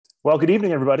Well, good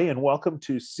evening, everybody, and welcome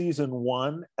to season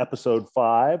 1, episode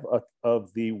 5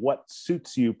 of the What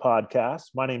Suits You podcast.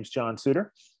 My name's John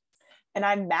Suter. And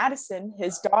I'm Madison,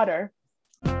 his daughter.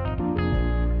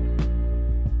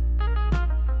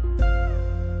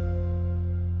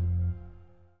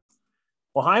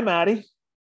 Well, hi, Maddie.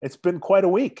 It's been quite a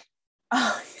week.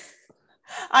 Oh,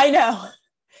 I know.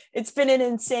 It's been an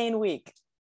insane week.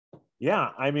 Yeah,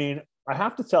 I mean, I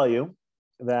have to tell you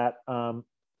that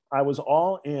I was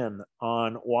all in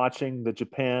on watching the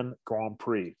Japan Grand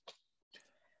Prix.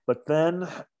 But then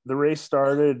the race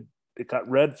started, it got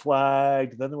red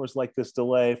flagged, then there was like this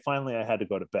delay. Finally, I had to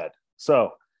go to bed.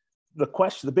 So the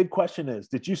big question is,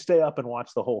 did you stay up and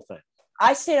watch the whole thing?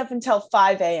 I stayed up until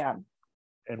 5 a.m.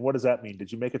 And what does that mean? Did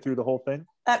you make it through the whole thing?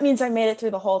 That means I made it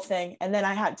through the whole thing, and then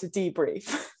I had to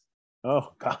debrief.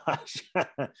 Oh, gosh.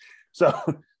 So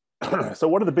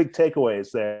what are the big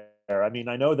takeaways there? I mean,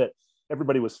 I know that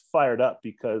everybody was fired up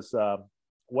because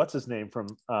what's his name from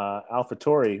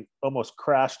AlphaTauri almost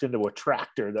crashed into a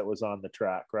tractor that was on the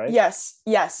track, right? Yes.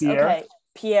 Pierre? Okay,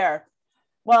 Pierre.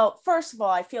 Well, first of all,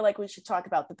 I feel like we should talk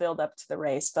about the build-up to the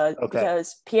race, but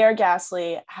because Pierre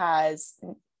Gasly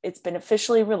it's been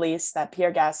officially released that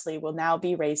Pierre Gasly will now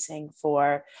be racing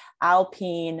for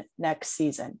Alpine next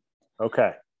season.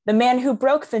 Okay. The man who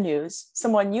broke the news,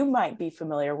 someone you might be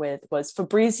familiar with, was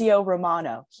Fabrizio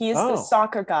Romano. He is the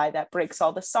soccer guy that breaks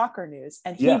all the soccer news,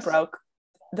 and he broke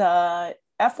the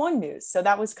F1 news. So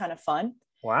that was kind of fun.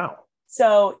 Wow.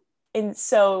 So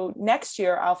next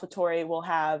year, AlphaTauri will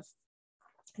have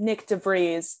Nick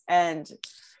DeVries and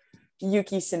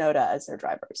Yuki Tsunoda as their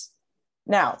drivers.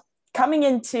 Now, coming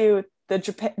into the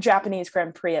Japanese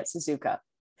Grand Prix at Suzuka,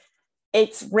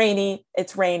 it's rainy.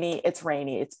 It's rainy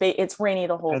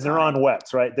the whole time. And they're on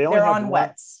wets, right? They're on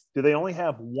wets. Do they only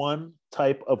have one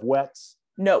type of wets?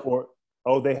 No.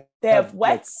 They have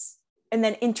wets and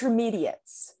then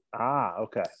intermediates.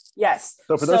 Okay. Yes.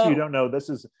 So for those of you who don't know, this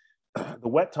is the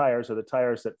wet tires are the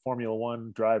tires that Formula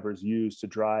One drivers use to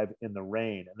drive in the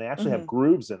rain, and they actually have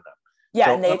grooves in them. Yeah,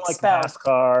 so and they expel.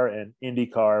 NASCAR and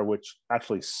IndyCar, which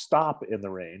actually stop in the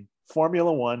rain,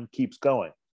 Formula One keeps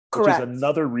going. Correct. Which is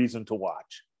another reason to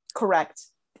watch. Correct.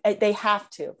 They have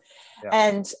to. Yeah.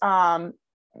 And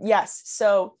yes,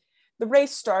 so the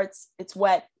race starts, it's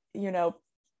wet,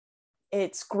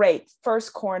 it's great.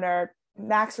 First corner,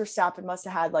 Max Verstappen must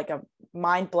have had like a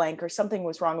mind blank or something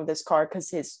was wrong with his car because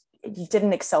he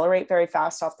didn't accelerate very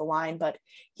fast off the line, but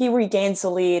he regains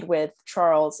the lead with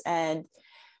Charles. And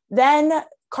then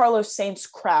Carlos Sainz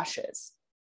crashes.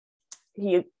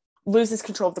 He loses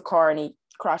control of the car and he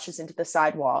crashes into the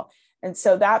sidewall. And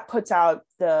so that puts out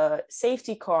the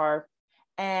safety car.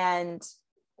 And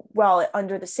while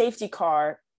under the safety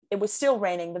car, it was still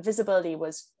raining. The visibility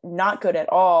was not good at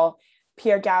all.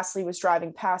 Pierre Gasly was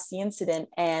driving past the incident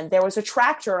and there was a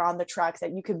tractor on the track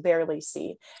that you could barely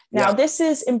see. Now, This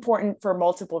is important for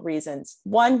multiple reasons.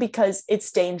 One, because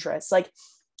it's dangerous. Like,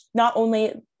 not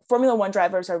only Formula One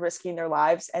drivers are risking their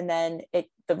lives, and then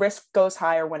the risk goes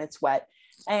higher when it's wet.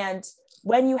 And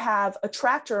when you have a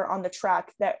tractor on the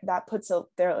track, that puts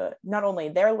not only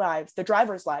their lives, the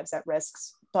drivers' lives at risk,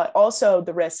 but also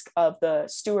the risk of the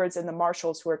stewards and the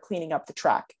marshals who are cleaning up the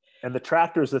track. And the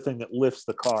tractor is the thing that lifts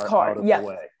the car out of the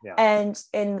way. Yeah. And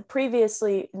in the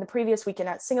previous weekend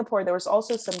at Singapore, there was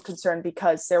also some concern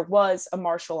because there was a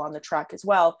marshal on the track as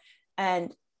well.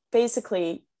 And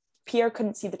basically, Pierre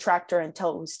couldn't see the tractor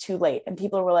until it was too late. And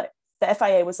people were like, the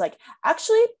FIA was like,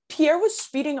 actually, Pierre was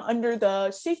speeding under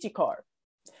the safety car.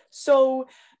 So,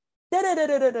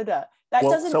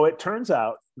 So it turns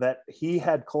out that he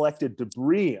had collected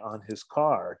debris on his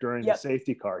car during the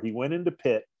safety car. He went into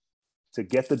pit to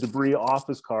get the debris off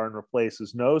his car and replace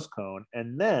his nose cone.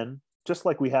 And then, just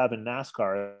like we have in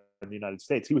NASCAR in the United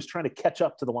States, he was trying to catch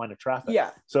up to the line of traffic.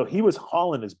 Yeah. So he was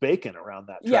hauling his bacon around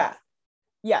that track. Yeah.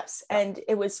 Yes. And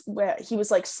it was where he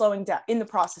was like slowing down in the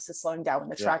process of slowing down when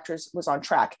the tractors was on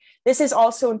track. This is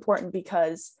also important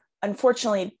because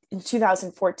unfortunately in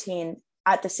 2014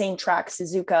 at the same track,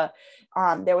 Suzuka,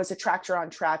 there was a tractor on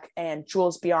track and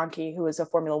Jules Bianchi, who was a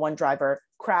Formula One driver,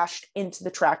 crashed into the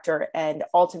tractor. And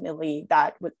ultimately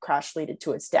that would crash leaded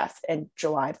to his death in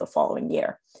July of the following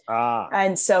year.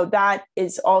 And so that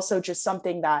is also just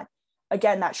something that,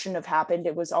 again, that shouldn't have happened.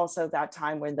 It was also that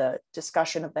time when the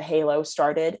discussion of the halo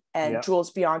started and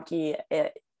Jules Bianchi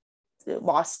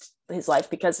lost his life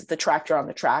because of the tractor on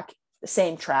the track, the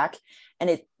same track. And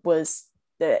it was,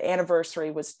 the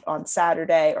anniversary was on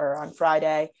Saturday or on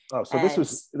Friday. Oh, so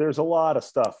there's a lot of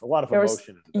stuff, a lot of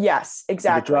emotion. Yes,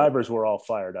 exactly. The drivers were all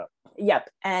fired up. Yep.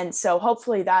 And so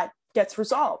hopefully that gets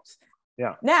resolved.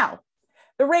 Yeah. Now,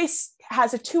 the race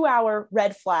has a 2-hour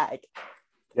red flag.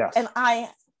 Yes. And I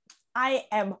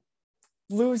am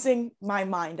losing my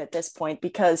mind at this point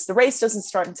because the race doesn't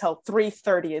start until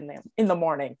 3:30 in the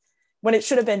morning when it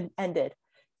should have been ended.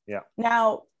 Yeah.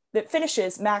 Now it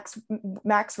finishes, Max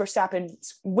Verstappen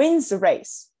wins the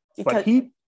race because but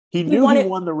he knew he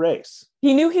won the race.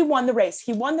 He knew he won the race.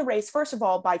 He won the race, first of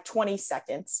all, by 20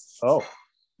 seconds. Oh,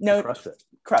 no,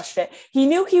 crushed it. He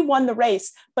knew he won the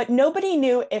race, but nobody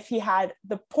knew if he had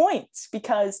the points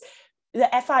because the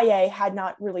FIA had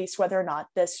not released whether or not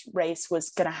this race was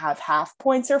going to have half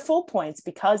points or full points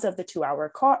because of the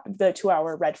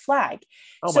 2-hour red flag.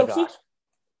 Oh my gosh.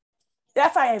 The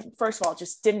FIA, first of all,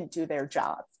 just didn't do their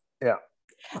job. Yeah.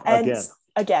 And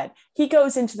again, he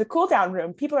goes into the cool down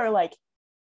room. People are like,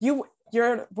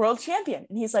 you're world champion.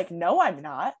 And he's like, no, I'm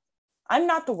not. I'm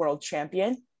not the world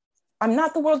champion. I'm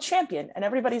not the world champion. And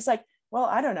everybody's like, well,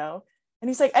 I don't know. And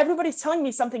he's like, everybody's telling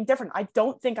me something different. I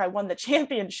don't think I won the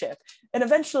championship. And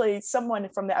eventually someone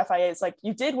from the FIA is like,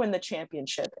 you did win the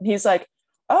championship. And he's like,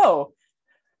 oh,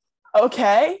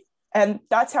 okay. And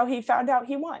that's how he found out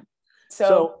he won.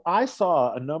 So I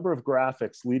saw a number of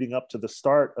graphics leading up to the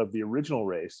start of the original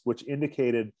race, which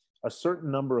indicated a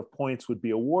certain number of points would be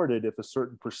awarded if a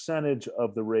certain percentage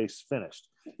of the race finished.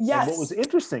 Yes. And what was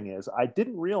interesting is I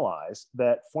didn't realize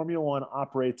that Formula One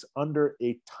operates under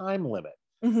a time limit.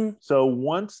 Mm-hmm. So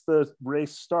once the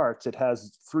race starts, it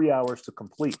has 3 hours to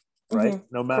complete, right? Mm-hmm.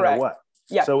 No matter what.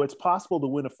 Yeah. So it's possible to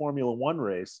win a Formula One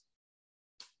race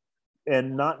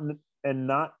and not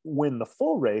win the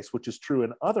full race, which is true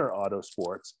in other auto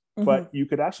sports, mm-hmm. but you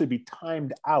could actually be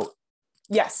timed out.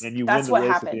 Yes, and you win the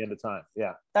race at the end of time.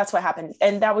 Yeah, that's what happened.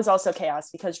 And that was also chaos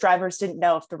because drivers didn't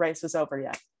know if the race was over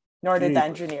yet, nor did the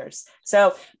engineers.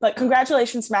 So, but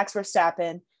congratulations, Max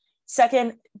Verstappen.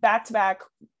 Second back-to-back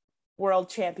world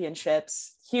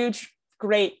championships. Huge,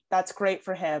 great. That's great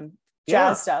for him.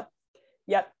 Jazzed up.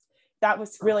 Yep. That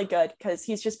was really good because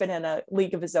he's just been in a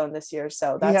league of his own this year.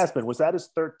 So he has been. Was that his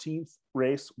 13th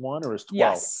race won or his 12?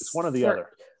 Yes. It's one or the other.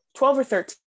 12 or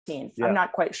 13. Yeah. I'm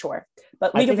not quite sure.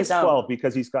 But league of his own. 12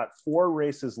 because he's got 4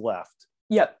 races left.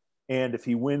 Yep. And if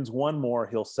he wins one more,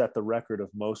 he'll set the record of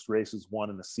most races won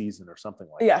in a season or something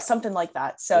like that. Yeah, something like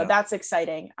that. So that's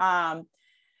exciting. So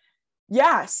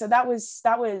that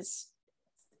was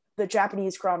the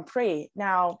Japanese Grand Prix.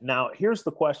 Now here's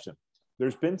the question.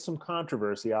 There's been some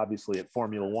controversy, obviously, at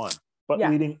Formula One, but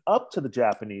leading up to the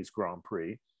Japanese Grand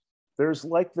Prix, there's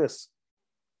like this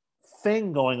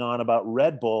thing going on about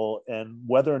Red Bull and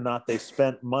whether or not they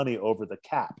spent money over the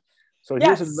cap. So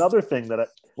here's another thing that a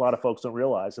lot of folks don't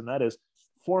realize, and that is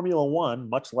Formula One,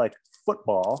 much like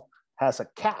football, has a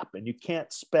cap and you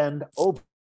can't spend over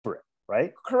it,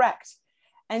 right? Correct.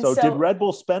 And so did Red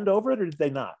Bull spend over it or did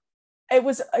they not? It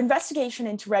was an investigation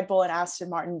into Red Bull and Aston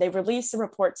Martin. They released a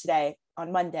report today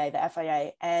on Monday, the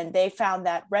FIA, and they found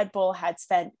that Red Bull had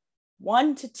spent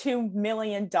 $1 to $2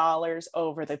 million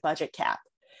over the budget cap.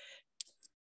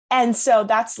 And so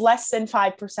that's less than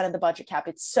 5% of the budget cap.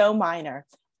 It's so minor.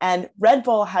 And Red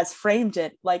Bull has framed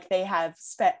it like they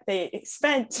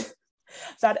spent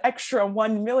that extra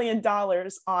 $1 million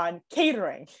on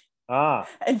catering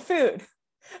and food.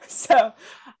 So,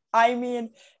 I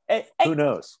mean, who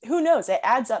knows? Who knows? It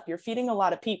adds up. You're feeding a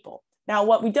lot of people. Now,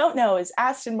 what we don't know is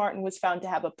Aston Martin was found to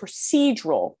have a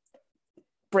procedural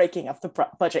breaking of the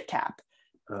budget cap.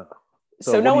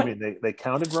 So what do you mean? They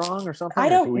counted wrong or something? I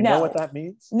don't know. Do we know what that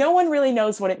means? No one really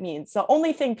knows what it means. The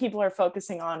only thing people are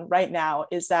focusing on right now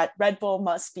is that Red Bull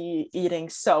must be eating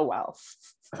so well.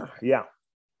 Yeah.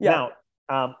 Now,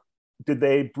 did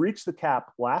they breach the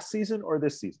cap last season or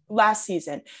this season? Last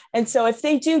season. And so if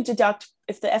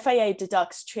the FIA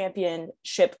deducts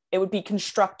championship, it would be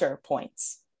constructor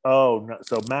points. Oh, no.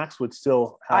 So Max would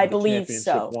still have the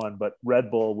championship one, but Red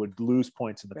Bull would lose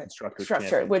points in the constructor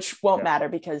championship, which won't matter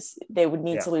because they would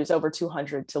need to lose over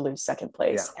 200 to lose second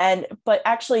place. But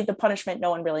actually the punishment, no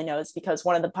one really knows because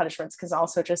one of the punishments can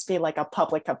also just be like a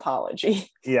public apology.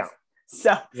 Yeah.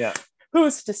 So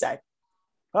who's to say?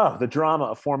 Oh, the drama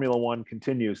of Formula One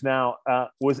continues. Now,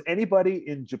 was anybody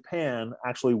in Japan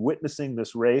actually witnessing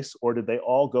this race or did they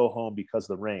all go home because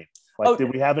of the rain?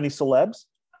 Did we have any celebs?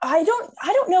 I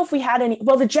don't know if we had any.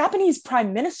 Well, the Japanese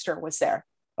prime minister was there.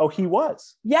 Oh, he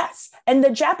was? Yes. And the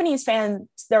Japanese fans,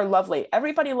 they're lovely.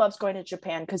 Everybody loves going to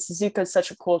Japan because Suzuka is such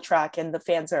a cool track and the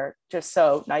fans are just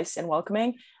so nice and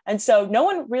welcoming. And so no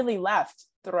one really left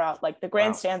throughout. Like the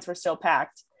grandstands were still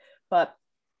packed, but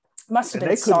must have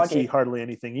been soggy. They couldn't see hardly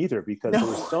anything either because there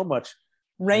was so much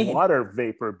rain, water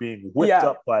vapor being whipped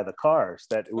up by the cars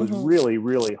that it was really,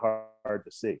 really hard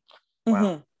to see.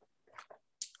 Wow.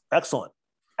 Excellent.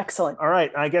 Excellent. All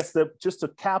right. I guess just to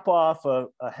cap off a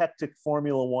hectic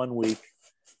Formula One week,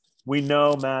 we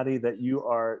know, Maddie, that you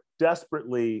are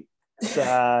desperately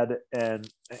sad and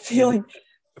feeling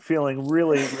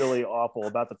really, really awful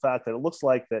about the fact that it looks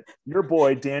like that your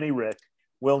boy, Danny Rick,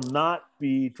 will not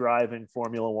be driving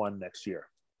Formula One next year.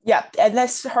 Yeah, and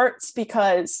this hurts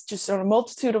because just on a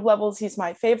multitude of levels, he's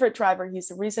my favorite driver. He's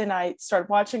the reason I started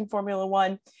watching Formula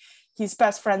One. He's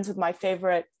best friends with my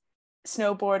favorite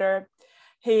snowboarder.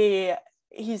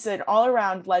 He's an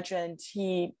all-around legend.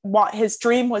 His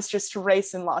dream was just to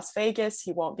race in Las Vegas.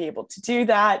 He won't be able to do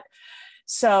that.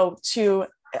 So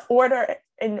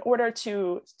in order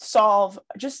to solve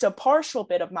just a partial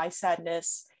bit of my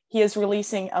sadness, he is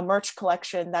releasing a merch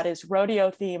collection that is rodeo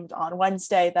themed on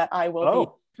Wednesday that I will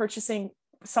be purchasing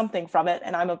something from it.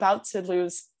 And I'm about to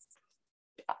lose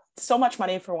so much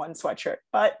money for one sweatshirt.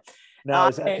 But now,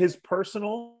 is that his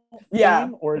personal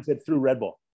theme, or is it through Red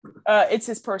Bull? It's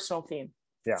his personal theme.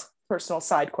 Yeah. Personal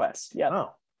side quest. Yeah.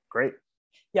 Oh, great.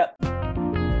 Yep.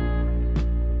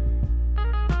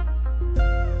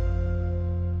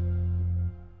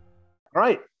 All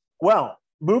right. Well,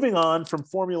 moving on from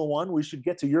Formula One, we should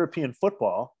get to European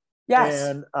football. Yes.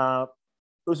 And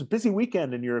it was a busy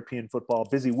weekend in European football,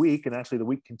 busy week. And actually the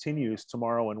week continues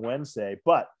tomorrow and Wednesday.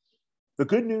 But the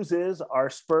good news is our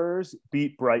Spurs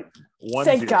beat Brighton 1-0.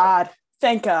 Thank God.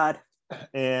 Thank God.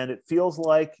 And it feels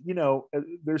like,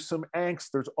 there's some angst.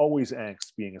 There's always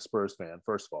angst being a Spurs fan,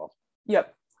 first of all.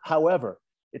 Yep. However,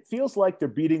 it feels like they're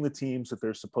beating the teams that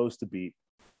they're supposed to beat.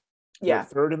 Yeah. They're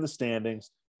third in the standings.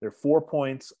 They're 4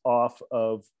 points off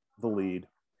of the lead.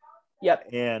 Yep.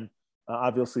 And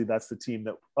obviously that's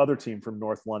the other team from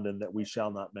North London that we shall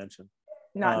not mention.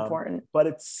 Not important. But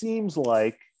it seems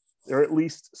like they're at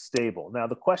least stable. Now,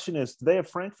 the question is, do they have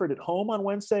Frankfurt at home on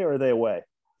Wednesday or are they away?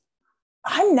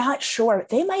 I'm not sure.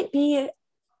 They might be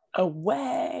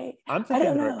away. I'm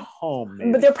thinking they're at home.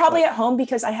 Maybe. But they're probably at home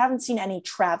because I haven't seen any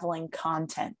traveling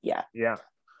content yet. Yeah.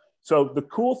 So the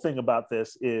cool thing about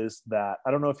this is that, I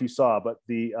don't know if you saw, but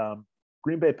the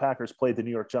Green Bay Packers played the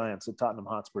New York Giants at Tottenham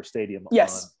Hotspur Stadium on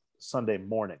Sunday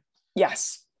morning.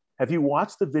 Yes. Have you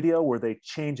watched the video where they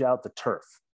change out the turf?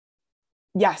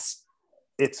 Yes.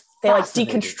 It's they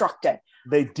deconstruct it.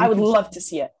 I would love to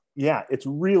see it. Yeah, it's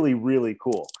really, really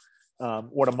cool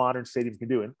what a modern stadium can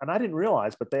do. And I didn't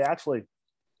realize, but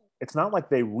it's not like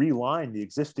they reline the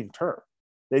existing turf.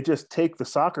 They just take the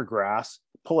soccer grass,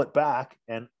 pull it back,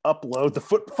 and upload the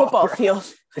football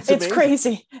field. It's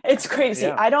crazy. It's crazy.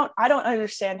 Yeah. I don't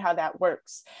understand how that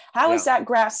works. How is that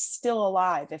grass still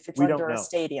alive if it's under a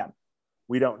stadium?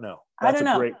 We don't know. That's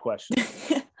a great question.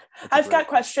 I've got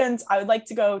questions. I would like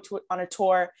to go on a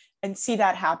tour and see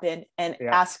that happen and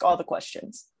ask all the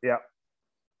questions. Yeah.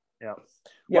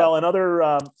 Well, in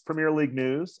other Premier League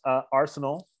news,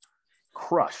 Arsenal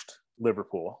crushed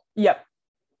Liverpool. Yep.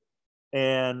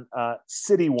 And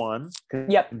City won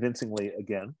convincingly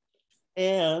again.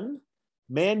 And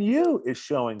Man U is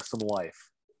showing some life.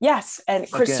 Yes, and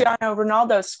Cristiano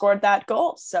Ronaldo scored that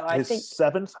goal. So I think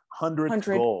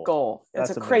 700th goal.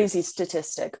 That's a crazy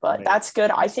statistic, but that's good.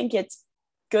 I think it's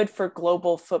good for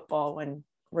global football when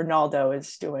Ronaldo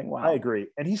is doing well. I agree.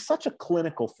 And he's such a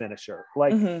clinical finisher.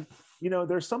 Like,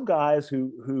 there's some guys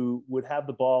who would have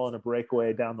the ball in a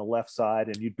breakaway down the left side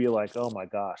and you'd be like, oh my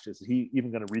gosh, is he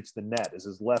even going to reach the net? Is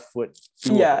his left foot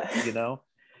doable? Yeah.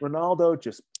 Ronaldo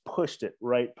just pushed it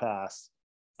right past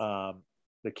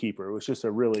the keeper. It was just a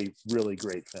really, really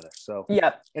great finish. So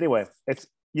anyway, it's,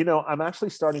 I'm actually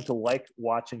starting to like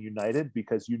watching United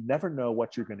because you never know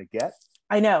what you're going to get.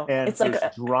 I know. And it's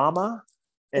like drama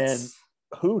and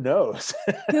who knows?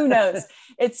 Who knows?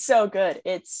 It's so good.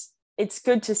 It's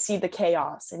good to see the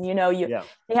chaos. And,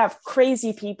 they have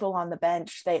crazy people on the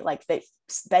bench. They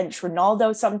bench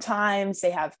Ronaldo sometimes. They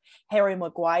have Harry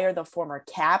Maguire, the former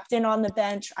captain, on the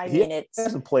bench. He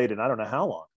hasn't played in I don't know how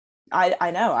long.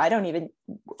 I know. I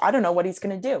don't know what he's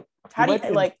going to do.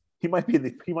 He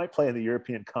might play in the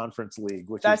European Conference League,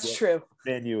 which is true.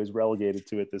 Man U is relegated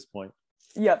to at this point.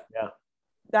 Yep.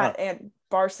 Yeah. And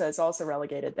Barca is also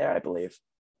relegated there, I believe.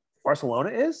 Barcelona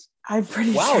is? I'm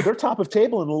pretty sure. Wow, they're top of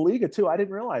table in La Liga too. I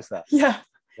didn't realize that. Yeah.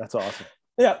 That's awesome.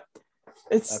 Yeah.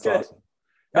 That's good. Awesome.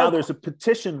 Now there's a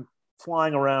petition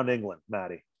flying around England,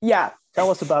 Maddie. Yeah.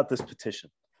 Tell us about this petition.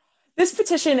 This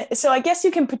petition, so I guess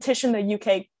you can petition the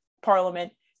UK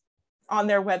Parliament on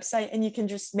their website and you can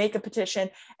just make a petition.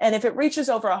 And if it reaches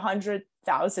over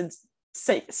 100,000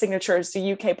 signatures,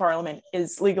 the UK Parliament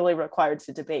is legally required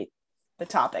to debate the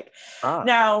topic.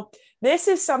 Now, this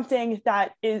is something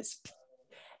that is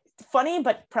funny,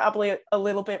 but probably a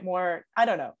little bit more, I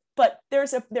don't know. But there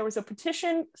was a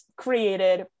petition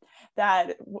created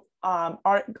that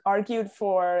argued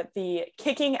for the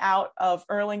kicking out of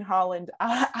Erling Haaland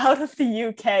out of the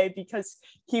UK because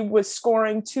he was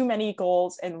scoring too many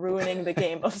goals and ruining the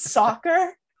game of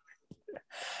soccer.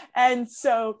 And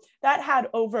so that had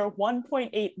over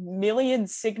 1.8 million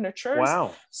signatures.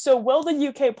 Wow. So will the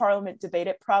UK Parliament debate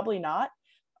it? Probably not.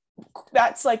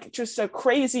 That's like just a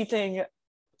crazy thing.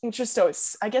 Just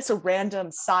I guess a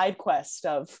random side quest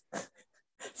of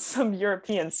some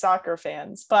European soccer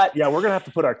fans. But yeah, we're gonna have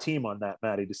to put our team on that,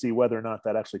 Maddie, to see whether or not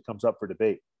that actually comes up for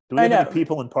debate. Do we have any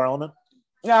people in Parliament?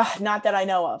 Not that I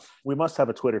know of. We must have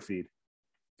a Twitter feed.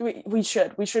 We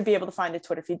should be able to find a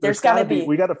Twitter feed. There's got to be.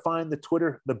 We got to find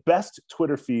the best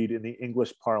Twitter feed in the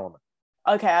English Parliament.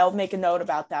 Okay, I'll make a note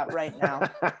about that right now.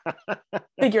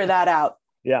 Figure that out.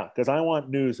 Yeah, because I want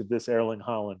news of this Erling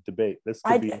Haaland debate. This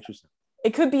could be interesting.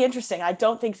 It could be interesting. I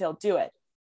don't think they'll do it.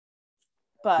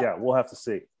 But yeah, we'll have to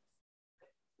see.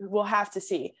 We'll have to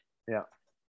see. Yeah.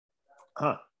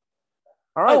 Huh.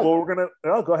 All right. Well, we're gonna.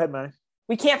 Go ahead, Manny.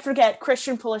 We can't forget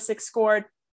Christian Pulisic scored.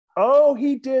 Oh,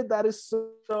 he did. That is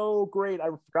so great. I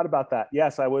forgot about that.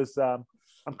 Yes, I was. I'm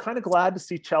kind of glad to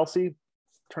see Chelsea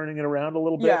turning it around a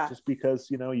little bit, just because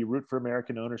you root for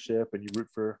American ownership and you root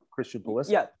for Christian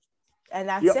Pulisic. Yeah, and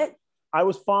that's it. I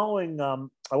was following.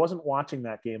 I wasn't watching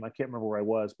that game. I can't remember where I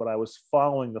was, but I was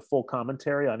following the full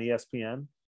commentary on ESPN,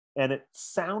 and it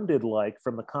sounded like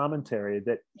from the commentary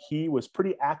that he was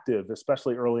pretty active,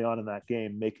 especially early on in that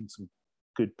game, making some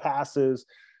good passes.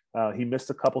 He missed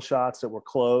a couple shots that were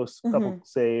close, a couple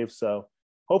saves. So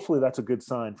hopefully that's a good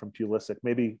sign from Pulisic.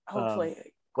 Maybe hopefully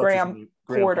Graham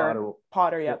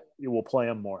Potter. Yep. You will play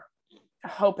him more.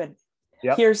 Hoping.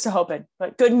 Yep. Here's to hoping.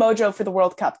 But good mojo for the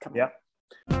World Cup coming. Yep.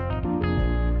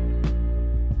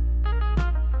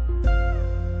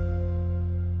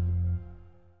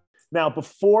 Now,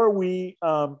 before we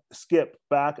skip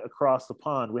back across the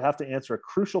pond, we have to answer a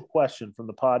crucial question from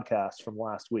the podcast from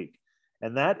last week.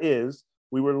 And that is,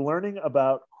 we were learning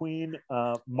about Queen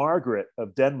Margaret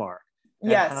of Denmark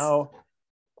and how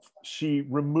she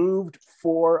removed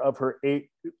 4 of her 8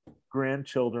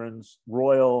 grandchildren's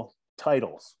royal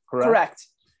titles, correct? Correct.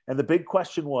 And the big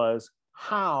question was,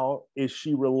 how is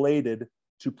she related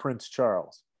to Prince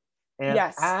Charles? And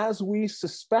as we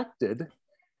suspected,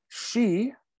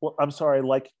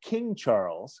 like King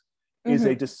Charles, is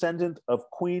a descendant of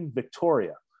Queen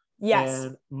Victoria. Yes.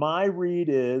 And my read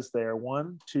is they're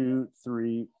 4th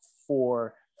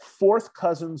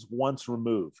cousins once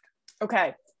removed.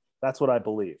 Okay. That's what I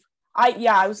believe.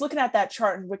 I was looking at that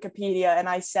chart in Wikipedia and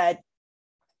I said,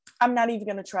 I'm not even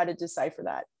going to try to decipher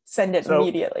that. Send it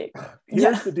immediately.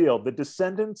 Here's the deal. The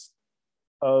descendants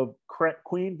of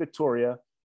Queen Victoria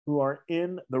who are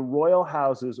in the royal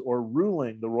houses or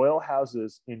ruling the royal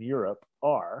houses in Europe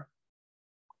are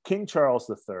King Charles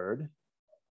III,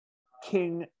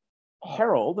 King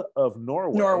Harold of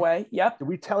Norway. Norway, yep. Did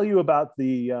we tell you about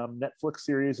the Netflix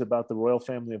series about the royal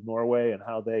family of Norway and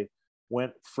how they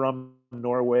went from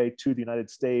Norway to the United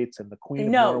States and the Queen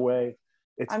of Norway?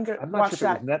 I'm not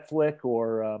sure if it was Netflix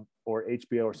or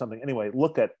HBO or something. Anyway,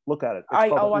 look at it. It's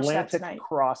called Atlantic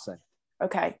Crossing.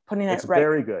 Okay, putting it it's right. It's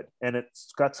very good, and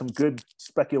it's got some good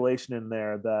speculation in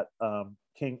there that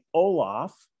King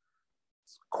Olaf,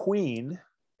 Queen,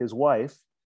 his wife,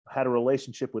 had a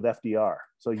relationship with FDR.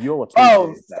 So you'll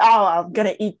appreciate that. Oh, I'm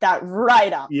gonna eat that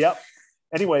right up. Yep.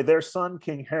 Anyway, their son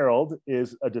King Harold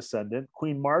is a descendant.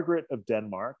 Queen Margaret of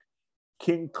Denmark,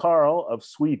 King Carl of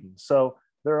Sweden. So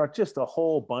there are just a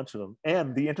whole bunch of them.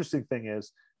 And the interesting thing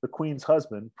is, the Queen's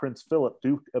husband, Prince Philip,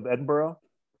 Duke of Edinburgh,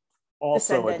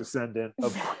 also a descendant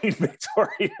of Queen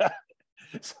Victoria.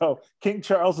 So King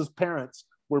Charles's parents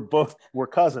were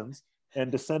cousins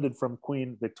and descended from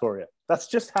Queen Victoria. That's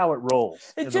just how it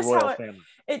rolls in the royal family.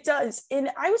 It does.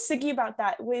 And I was thinking about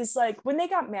that. It was like when they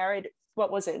got married,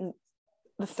 what was it, in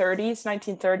the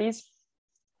 1930s?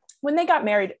 When they got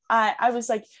married, I was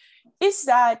like, is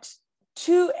that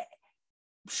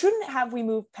shouldn't have we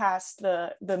moved past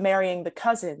the marrying the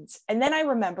cousins? And then I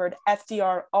remembered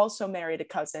FDR also married a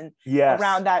cousin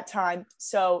around that time.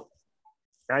 So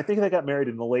I think they got married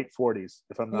in the late 40s,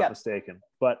 if I'm not mistaken.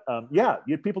 But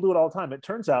people do it all the time. It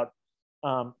turns out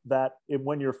that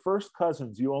when you're first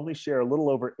cousins, you only share a little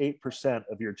over 8%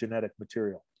 of your genetic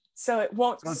material. So it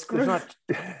won't screw.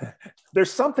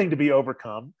 There's something to be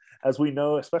overcome, as we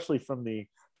know, especially from the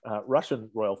Russian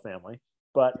royal family.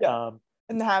 But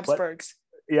and the Habsburgs.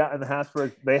 And the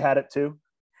Habsburgs, they had it too.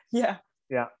 Yeah.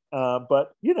 Yeah.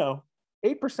 But 8%,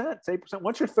 it's 8%.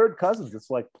 Once you're third cousins, it's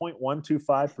like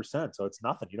 0.125%. So it's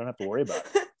nothing. You don't have to worry about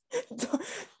it.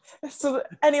 So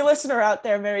any listener out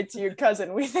there married to your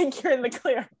cousin, we think you're in the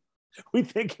clear. We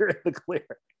think you're in the clear.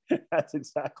 That's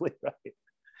exactly right.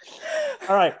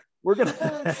 All right, we're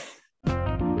gonna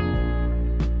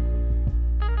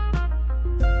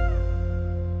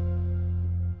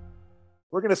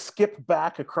skip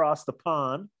back across the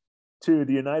pond to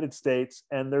the United States,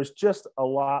 and there's just a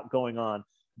lot going on.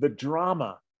 The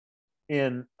drama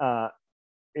in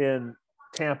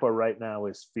Tampa right now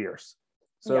is fierce.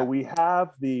 So we have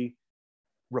the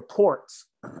reports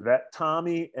that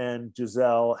Tommy and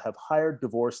Giselle have hired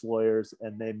divorce lawyers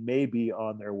and they may be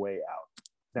on their way out.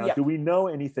 Now, do we know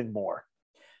anything more?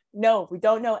 No, we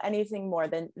don't know anything more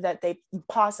than that they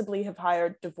possibly have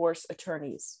hired divorce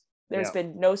attorneys. There's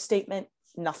been no statement,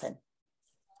 nothing.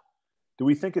 Do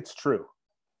we think it's true?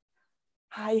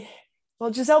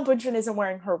 Well, Giselle Bundchen isn't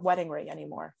wearing her wedding ring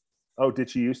anymore. Oh, did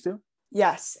she used to?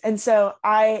 Yes. And so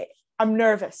I'm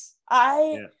nervous.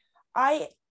 I'm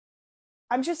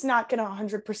just not going to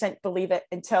 100% believe it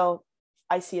until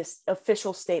I see an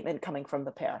official statement coming from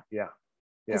the pair. Yeah.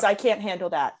 Because I can't handle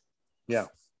that. Yeah.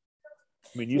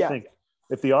 I mean, you think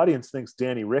if the audience thinks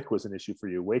Danny Rick was an issue for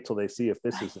you, wait till they see if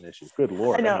this is an issue. Good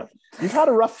Lord. I know. I mean, you've had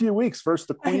a rough few weeks. First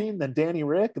the Queen, then Danny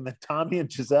Rick, and then Tommy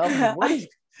and Giselle. I mean,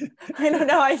 I don't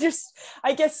know. I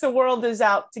guess the world is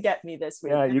out to get me this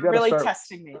week. Yeah, you got to really start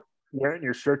testing me. Wearing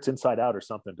your shirts inside out or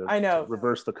something to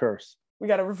reverse the curse. We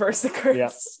got to reverse the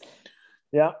curse.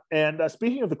 Yeah. And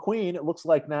speaking of the Queen, it looks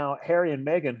like now Harry and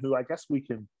Meghan, who I guess we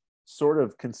can sort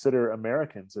of consider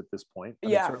Americans at this point. I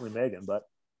mean, certainly Meghan, but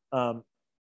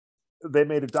they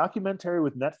made a documentary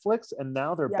with Netflix and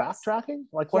now they're backtracking.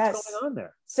 Like, what's going on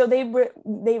there? So they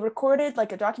recorded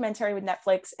like a documentary with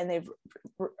Netflix, and they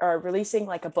are releasing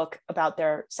like a book about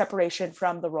their separation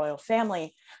from the royal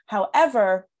family.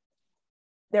 However,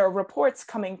 there are reports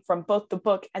coming from both the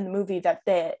book and the movie that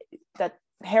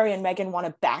Harry and Meghan want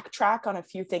to backtrack on a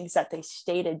few things that they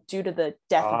stated due to the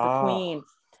death of the Queen.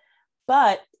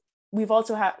 But we've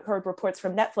also heard reports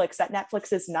from Netflix that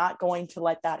Netflix is not going to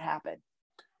let that happen.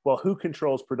 Well, who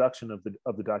controls production of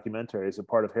the documentary? Is it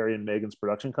part of Harry and Meghan's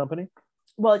production company?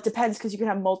 Well, it depends, because you can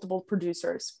have multiple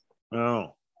producers.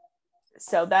 Oh.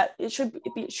 So that it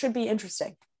should be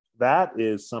interesting. That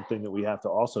is something that we have to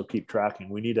also keep tracking.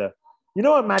 We need a, you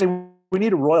know what, Maddie? We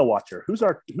need a royal watcher. Who's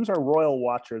our royal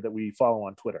watcher that we follow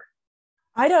on Twitter?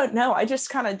 I don't know. I just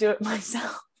kind of do it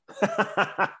myself.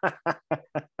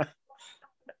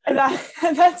 And I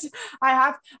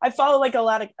follow like a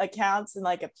lot of accounts and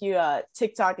like a few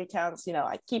TikTok accounts. You know,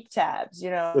 I keep tabs. You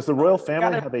know, does the royal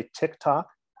family have a TikTok?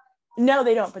 No,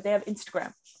 they don't, but they have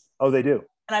Instagram. Oh, they do.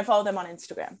 And I follow them on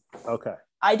Instagram. Okay.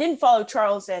 I didn't follow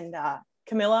Charles and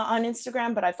Camilla on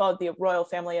Instagram, but I followed the royal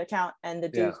family account and the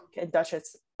Duke and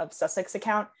Duchess of Sussex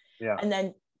account. Yeah. And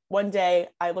then one day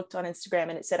I looked on Instagram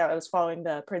and it said I was following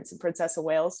the Prince and Princess of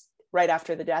Wales right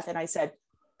after the death, and I said,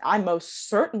 I'm most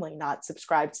certainly not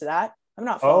subscribed to that. I'm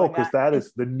not following because that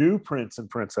is the new Prince and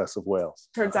Princess of Wales.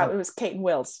 Turns out it was Kate and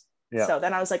Wills. Yeah. So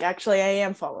then I was like, actually, I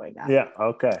am following that. Yeah.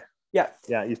 Okay. Yeah.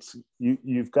 Yeah. It's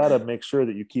you've got to make sure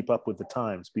that you keep up with the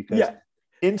times, because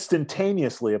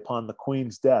instantaneously upon the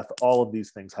Queen's death, all of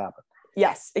these things happen.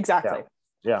 Yes, exactly.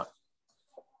 Yeah.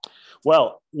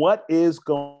 Well, what is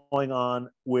going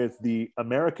on with the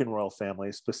American royal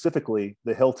family, specifically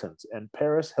the Hiltons and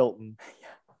Paris Hilton?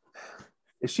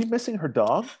 Is she missing her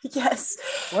dog? Yes.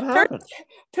 What happened?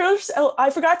 Paris,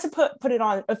 I forgot to put it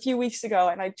on a few weeks ago,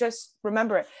 and I just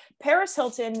remember it. Paris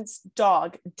Hilton's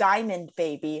dog, Diamond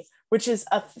Baby, which is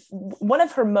one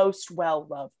of her most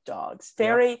well-loved dogs.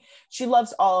 She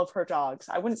loves all of her dogs.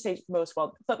 I wouldn't say most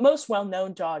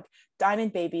well-known dog,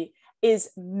 Diamond Baby,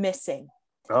 is missing.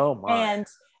 Oh my. And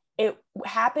it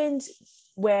happened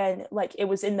when it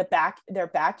was in their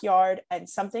backyard, and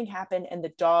something happened, and the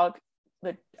dog,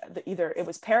 either it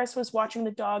was Paris was watching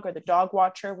the dog or the dog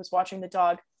watcher was watching the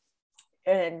dog,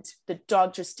 and the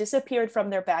dog just disappeared from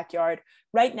their backyard.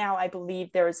 Right now, I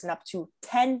believe there is an up to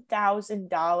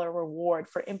 $10,000 reward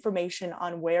for information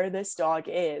on where this dog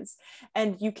is.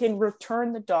 And you can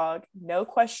return the dog, no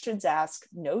questions asked,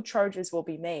 no charges will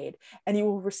be made, and you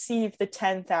will receive the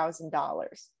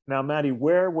 $10,000. Now, Maddie,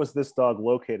 where was this dog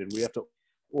located? We have to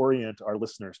orient our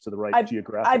listeners to the right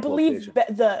geographic I believe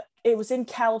location. It was in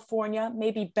California,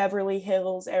 maybe Beverly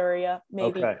Hills area,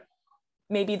 maybe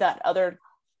that other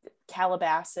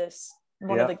Calabasas,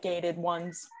 one of the gated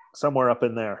ones. Somewhere up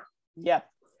in there. Yep.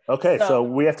 Okay, so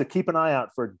we have to keep an eye out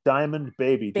for Diamond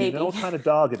Baby. Do you know what kind of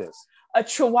dog it is? A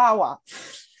Chihuahua.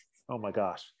 Oh my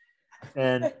gosh.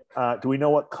 And do we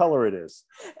know what color it is?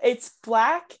 It's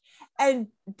black and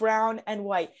brown and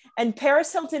white. And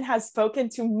Paris Hilton has spoken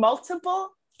to multiple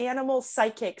animal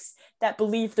psychics that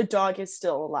believe the dog is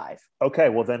still alive. Okay,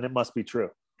 well then it must be true.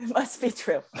 It must be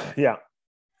true. Yeah.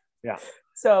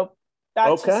 So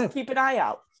That's Okay. just keep an eye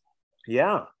out.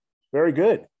 Yeah, very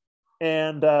good.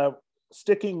 And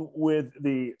sticking with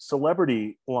the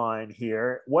celebrity line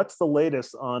here, what's the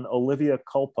latest on Olivia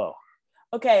Culpo?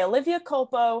 Okay, Olivia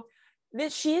Culpo,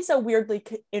 she's a weirdly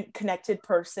connected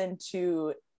person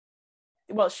to,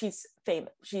 well, she's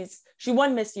famous. She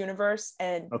won Miss Universe,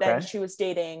 and then Okay. she was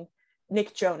dating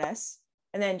Nick Jonas,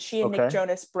 and then she and Nick Okay.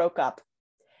 Jonas broke up.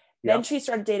 Yeah. Then she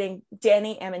started dating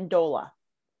Danny Amendola.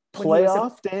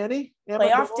 Playoff Danny?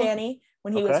 Playoff Amendola? Danny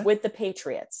when he was Okay. with the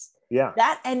Patriots. Yeah.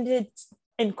 That ended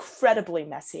incredibly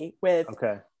messy with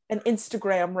Okay. an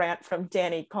Instagram rant from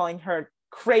Danny calling her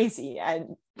crazy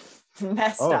and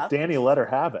messed Oh, up. Danny let her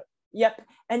have it. Yep.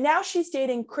 And now she's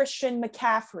dating Christian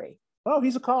McCaffrey. Oh,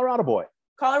 he's a Colorado boy.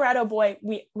 Colorado boy.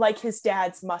 We like his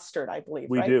dad's mustard, I believe.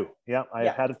 We right? do. Yeah. I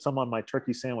Yeah. had some on my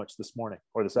turkey sandwich this morning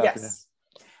or this afternoon. Yes.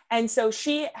 And so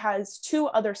she has two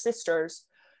other sisters.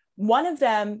 One of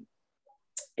them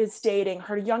is dating,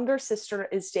 her younger sister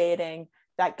is dating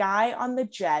that guy on the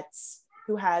Jets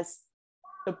who has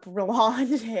the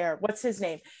blonde hair. What's his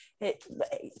name? It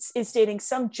is dating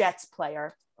some Jets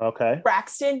player. Okay.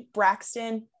 Braxton.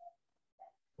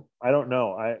 I don't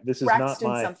know. This is Braxton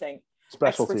not my something.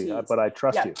 specialty, Expertise. but I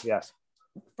trust Yeah. you. Yes.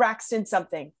 Braxton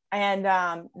something. And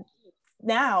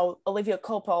now Olivia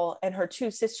Culpo and her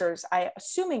two sisters, I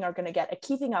assuming are going to get a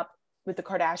Keeping Up with the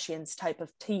Kardashians type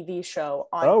of TV show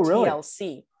on really?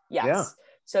 TLC. Yes. Yeah.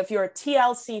 So if you're a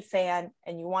TLC fan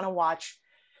and you want to watch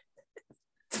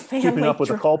Keeping Up with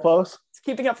the Culpos?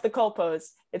 Keeping Up with the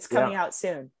Culpos, it's coming out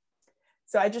soon.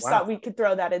 So I just thought we could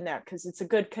throw that in there because it's a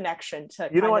good connection to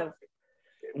you know what?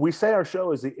 We say our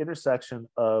show is the intersection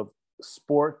of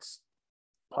sports,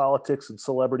 politics, and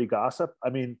celebrity gossip. I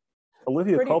mean,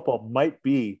 Olivia Culpo might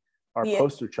be our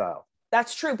poster child.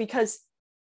 That's true, because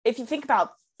if you think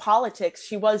about politics,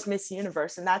 she was Miss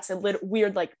Universe, and that's a little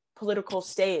weird, like, political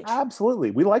stage.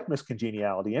 Absolutely. We like Miss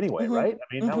Congeniality anyway, right?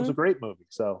 I mean, that was a great movie.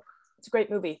 So it's a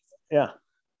great movie. Yeah.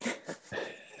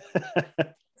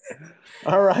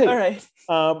 All right.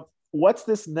 What's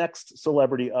this next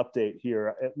celebrity update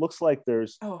here? It looks like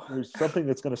there's something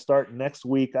that's going to start next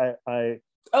week.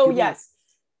 Yes.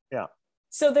 Yeah.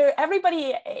 So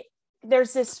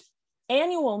there's this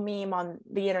annual meme on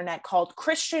the internet called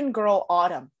Christian Girl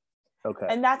Autumn. Okay.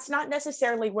 And that's not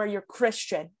necessarily where you're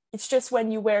Christian. It's just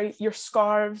when you wear your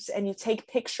scarves and you take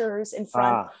pictures in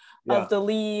front of the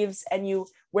leaves, and you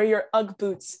wear your Ugg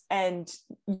boots and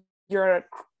your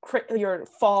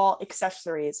fall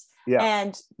accessories. Yeah.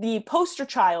 And the poster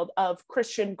child of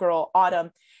Christian Girl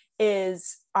Autumn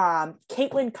is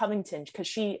Caitlin Covington,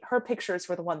 because her pictures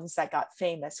were the ones that got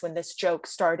famous when this joke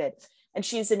started. And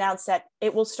she's announced that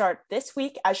it will start this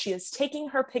week as she is taking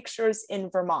her pictures in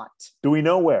Vermont. Do we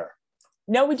know where?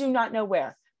 No, we do not know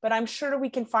where, but I'm sure we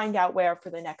can find out where for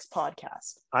the next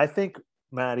podcast. I think,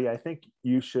 Maddie,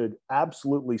 you should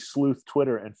absolutely sleuth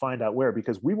Twitter and find out where,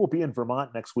 because we will be in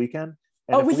Vermont next weekend.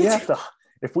 And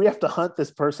if we have to hunt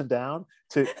this person down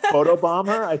to photobomb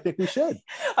her, I think we should.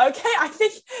 Okay. I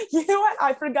think, you know what?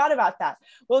 I forgot about that.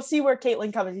 We'll see where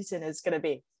Caitlin Covington is going to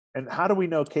be. And how do we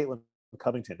know Caitlin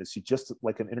Covington? Is she just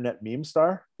like an internet meme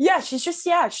star? Yeah, she's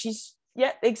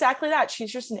exactly that.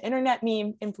 She's just an internet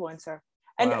meme influencer.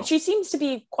 And she seems to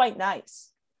be quite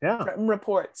nice. Yeah. From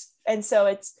reports. And so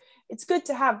it's good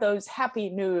to have those happy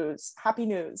news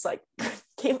like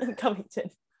Caitlin Covington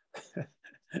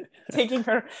taking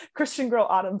her Christian Girl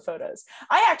Autumn photos.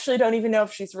 I actually don't even know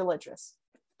if she's religious.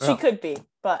 She could be,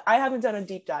 but I haven't done a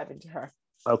deep dive into her.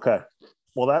 Okay.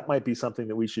 Well, that might be something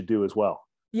that we should do as well.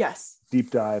 Yes.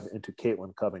 Deep dive into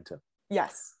Caitlin Covington.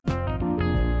 Yes.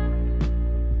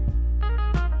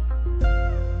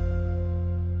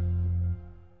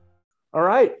 All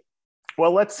right.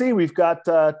 Well, let's see. We've got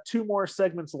 2 more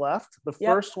segments left. The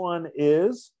first one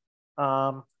is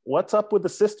what's up with the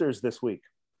sisters this week?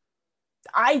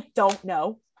 I don't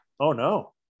know. Oh,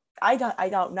 no. I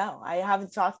don't know. I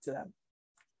haven't talked to them.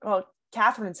 Well,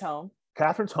 Catherine's home.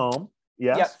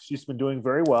 Yes. Yep. She's been doing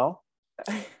very well.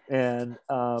 And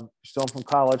she's home from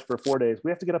college for 4 days.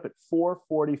 We have to get up at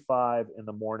 4:45 in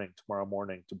the morning tomorrow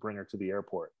morning to bring her to the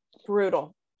airport.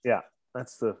 Brutal. Yeah.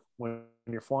 That's when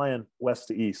you're flying west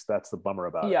to east, that's the bummer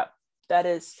about it. Yeah, that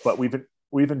is. But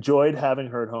we've enjoyed having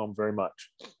her at home very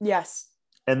much. Yes.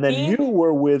 And then you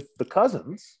were with the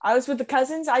cousins. I was with the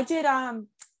cousins. I did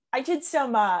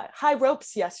some high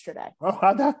ropes yesterday. Oh,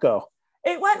 how'd that go?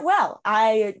 It went well.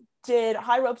 I did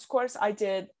high ropes course. I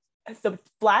did the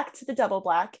black to the double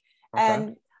black. Okay.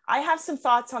 And I have some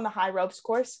thoughts on the high ropes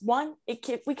course. One, we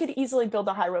could easily build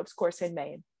a high ropes course in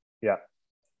Maine. Yeah.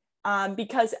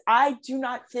 because I do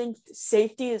not think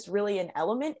safety is really an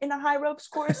element in a high ropes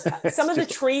course. Some of the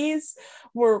trees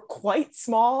were quite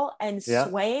small and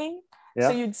swaying. Yeah.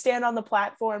 So you'd stand on the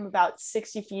platform about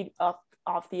 60 feet up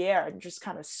off the air and just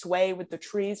kind of sway with the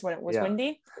trees when it was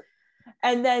windy.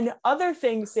 And then other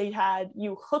things they had,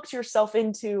 you hooked yourself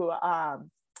into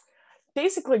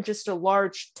basically just a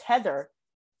large tether,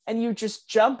 and you just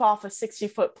jump off a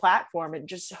 60-foot platform and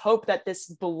just hope that this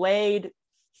blade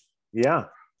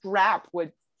strap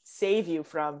would save you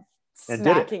from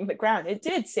smacking the ground. It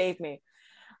did save me.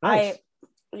 Nice.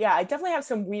 I definitely have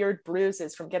some weird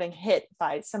bruises from getting hit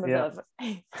by some of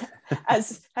the,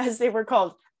 as they were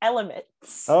called,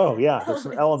 elements. Oh yeah, there's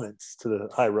some elements to the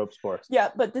high rope sports. Yeah,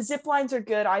 but the zip lines are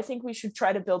good. I think we should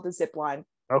try to build a zip line.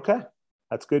 Okay,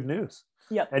 that's good news.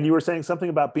 Yeah. And you were saying something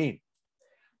about Bean.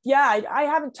 Yeah, I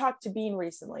haven't talked to Bean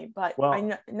recently, but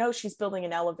I know she's building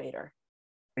an elevator.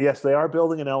 Yes, they are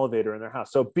building an elevator in their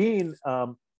house. So Bean,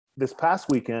 this past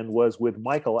weekend, was with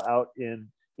Michael out in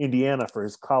Indiana for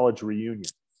his college reunion.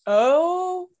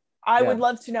 Oh, I would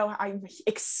love to know. I'm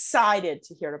excited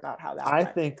to hear about how that went. I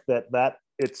think that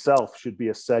itself should be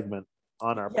a segment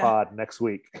on our pod next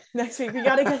week. Next week,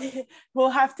 we'll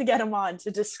have to get him on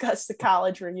to discuss the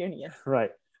college reunion.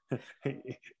 Right.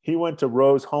 He went to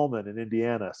Rose-Hulman in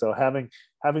Indiana. So having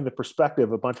the perspective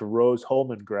of a bunch of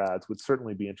Rose-Hulman grads would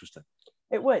certainly be interesting.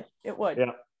 It would.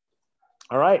 Yeah.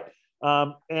 All right.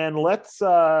 And let's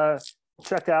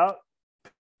check out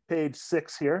page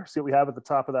 6 here. See what we have at the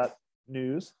top of that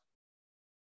news.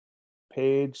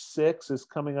 Page 6 is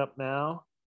coming up now.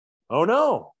 Oh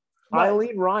no. What?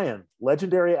 Eileen Ryan,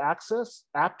 legendary actress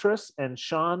and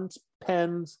Sean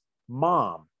Penn's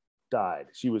mom, died.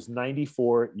 She was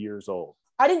 94 years old.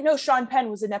 I didn't know Sean Penn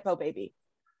was a Nepo baby.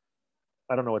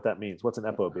 I don't know what that means. What's a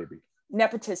Nepo baby?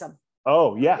 Nepotism.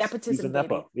 Oh, yes. Nepotism. He's a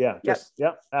Nepo. Baby. Yeah. Just,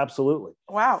 absolutely.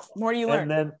 Wow. More you learn.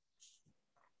 And then,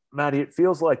 Maddie, it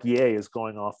feels like Ye is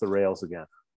going off the rails again.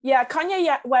 Yeah.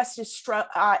 Kanye West is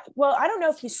well, I don't know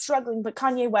if he's struggling, but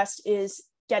Kanye West is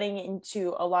getting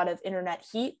into a lot of internet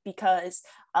heat because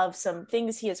of some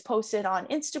things he has posted on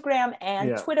Instagram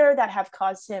and Twitter that have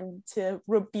caused him to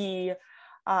be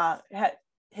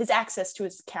his access to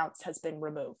his accounts has been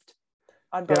removed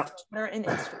on both Twitter and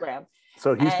Instagram.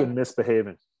 So he's been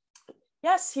misbehaving.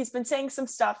 Yes, he's been saying some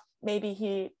stuff.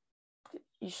 Maybe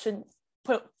you shouldn't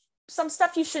put some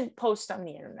stuff you shouldn't post on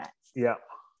the internet. Yeah.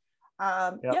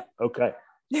 Yep. Okay.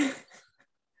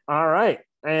 All right.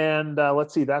 And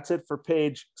let's see, that's it for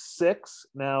page 6.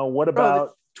 Now, what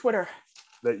about Twitter?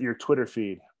 Your Twitter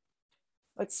feed.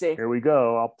 Let's see. Here we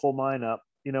go. I'll pull mine up.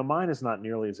 Mine is not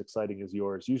nearly as exciting as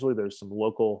yours. Usually there's some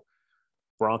local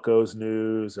Broncos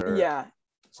news or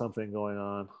something going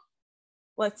on.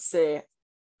 Let's see.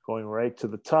 Going right to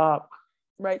the top.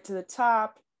 Right to the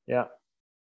top. Yeah.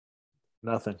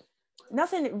 Nothing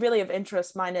really of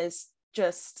interest. Mine is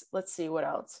just, let's see what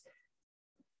else.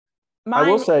 I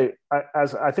will say,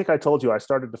 as I think I told you, I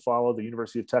started to follow the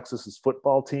University of Texas's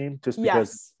football team just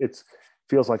because it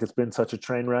feels like it's been such a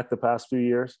train wreck the past few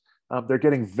years. They're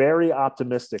getting very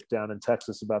optimistic down in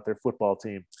Texas about their football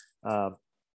team,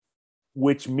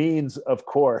 which means, of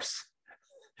course,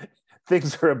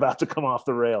 things are about to come off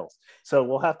the rails. So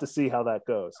we'll have to see how that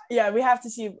goes. Yeah, we have to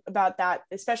see about that,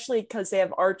 especially because they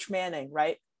have Arch Manning,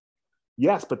 right?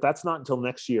 Yes, but that's not until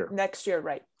next year. Next year,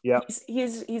 right? Yeah.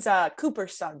 He's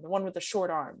Cooper's son, the one with the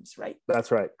short arms, right? That's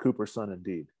right. Cooper's son,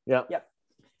 indeed. Yeah. Yep.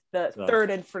 The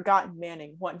third and forgotten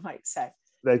Manning, one might say.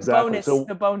 Exactly.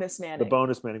 The bonus Manning. The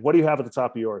bonus Manning. What do you have at the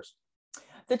top of yours?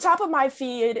 The top of my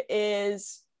feed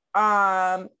is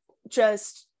it's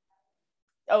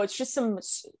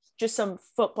just some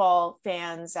football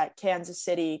fans at Kansas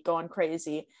City going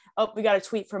crazy. Oh, we got a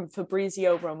tweet from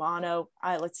Fabrizio Romano.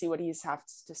 Let's see what he's have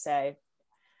to say.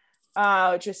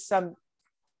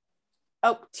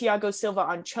 Thiago Silva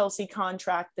on Chelsea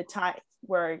contract, the time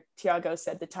where Thiago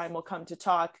said the time will come to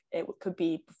talk. It could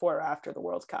be before or after the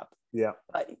World Cup. Yeah.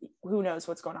 But who knows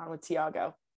what's going on with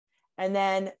Thiago. And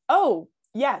then,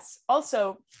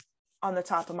 also on the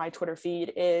top of my Twitter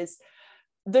feed is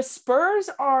the Spurs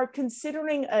are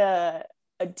considering a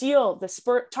deal.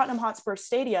 The Tottenham Hotspur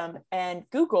Stadium and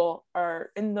Google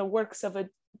are in the works of a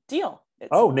deal.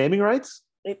 Naming rights?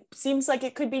 It seems like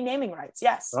it could be naming rights.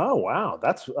 Yes. Oh, wow.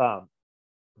 That's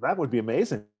that would be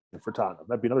amazing for Tottenham.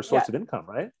 That'd be another source of income,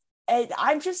 right? And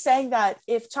I'm just saying that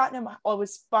if Tottenham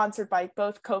was sponsored by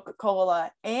both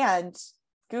Coca-Cola and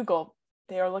Google,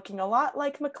 they are looking a lot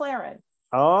like McLaren.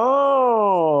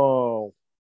 Oh,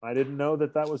 I didn't know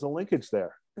that was a linkage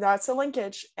there. That's a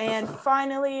linkage. And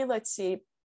finally, let's see.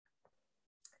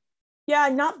 Yeah,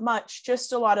 not much,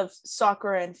 just a lot of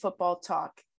soccer and football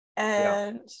talk.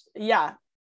 And yeah.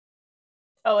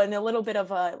 Oh, and a little bit of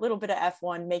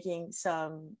F1 making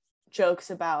some jokes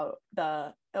about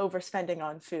the overspending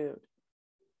on food.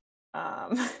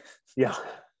 Yeah,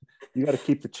 you got to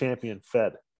keep the champion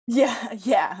fed.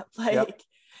 Yeah, like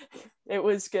it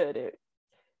was good.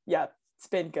 It's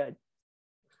been good.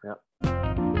 Yeah.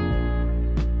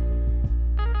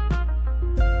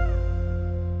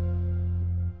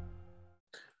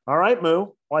 All right, Moo.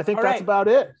 Well, I think that's about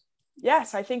it.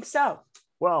 Yes, I think so.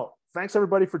 Well, thanks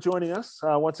everybody for joining us.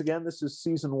 Once again, this is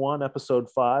season 1, episode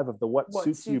 5 of the What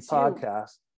Suits You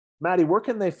podcast. Maddie, where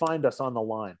can they find us on the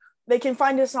line? They can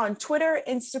find us on Twitter,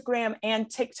 Instagram, and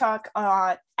TikTok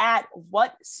at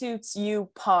What Suits You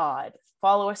Pod.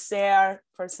 Follow us there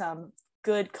for some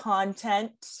good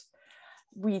content.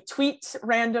 We tweet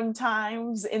random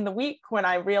times in the week when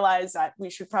I realize that we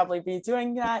should probably be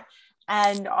doing that.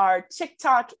 And our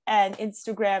TikTok and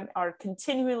Instagram are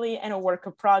continually in a work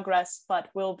of progress, but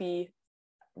will be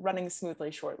running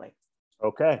smoothly shortly.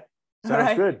 Okay.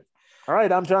 Sounds good. All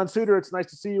right. I'm John Suter. It's nice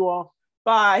to see you all.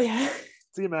 Bye.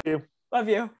 See you, Matthew. Love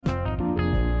you.